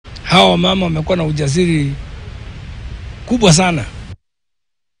Hawa mama wamekuwa na ujasiri kubwa sana.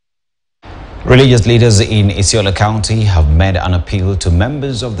 Religious leaders in Isiolo County have made an appeal to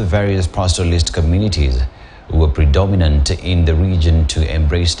members of the various pastoralist communities who are predominant in the region to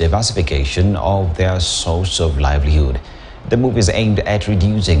embrace diversification of their source of livelihood. The move is aimed at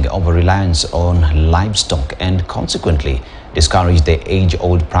reducing over-reliance on livestock and consequently discourage the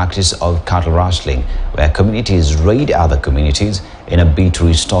age-old practice of cattle rustling, where communities raid other communities in a bid to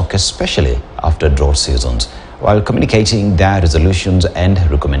restock, especially after drought seasons. While communicating their resolutions and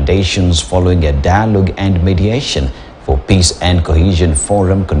recommendations following a dialogue and mediation for Peace and Cohesion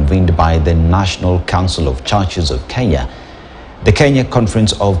Forum convened by the National Council of Churches of Kenya, the Kenya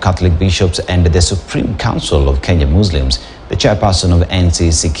Conference of Catholic Bishops and the Supreme Council of Kenya Muslims, the chairperson of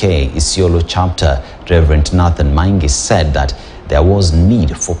NCCK Isiolo chapter, Reverend Nathan Maingi, said that there was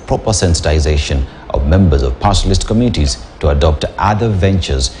need for proper sensitization of members of pastoralist communities to adopt other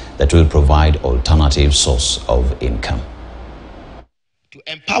ventures that will provide alternative source of income. To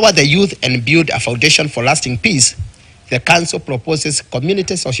empower the youth and build a foundation for lasting peace, the Council proposes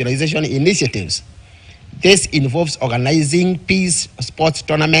community socialization initiatives. This involves organizing peace sports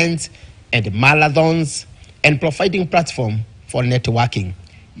tournaments and marathons and providing platform for networking,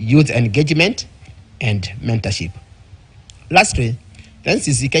 youth engagement, and mentorship. Lastly, the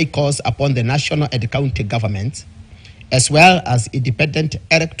NCCK calls upon the national and county governments, as well as Independent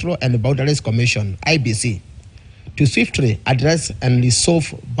Electoral and Boundaries Commission, IBC, to swiftly address and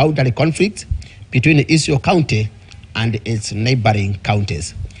resolve boundary conflicts between Isiolo County and its neighboring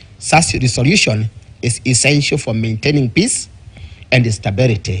counties. Such resolution is essential for maintaining peace and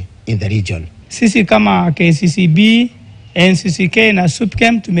stability in the region. Sisi kama KCCB, NCCK na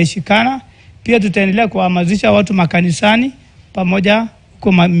SUPKEM tumeshikana. Pia tutaendelea kuhamasisha watu makanisani pamoja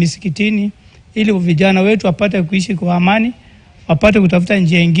huko misikitini ili vijana wetu wapate kuishi kwa amani, wapate kutafuta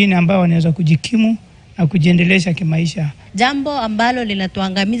njia nyingine ambayo wanaweza kujikimu na kujiendelesha kimaisha. Jambo ambalo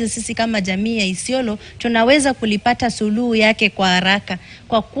linatuangamiza sisi kama jamii ya Isiolo, tunaweza kulipata suluhu yake kwa haraka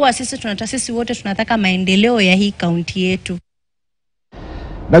kwa kuwa sisi wote tunataka maendeleo ya hii kaunti yetu.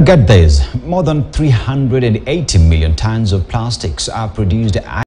 Now get this, more than 380 million tons of plastics are produced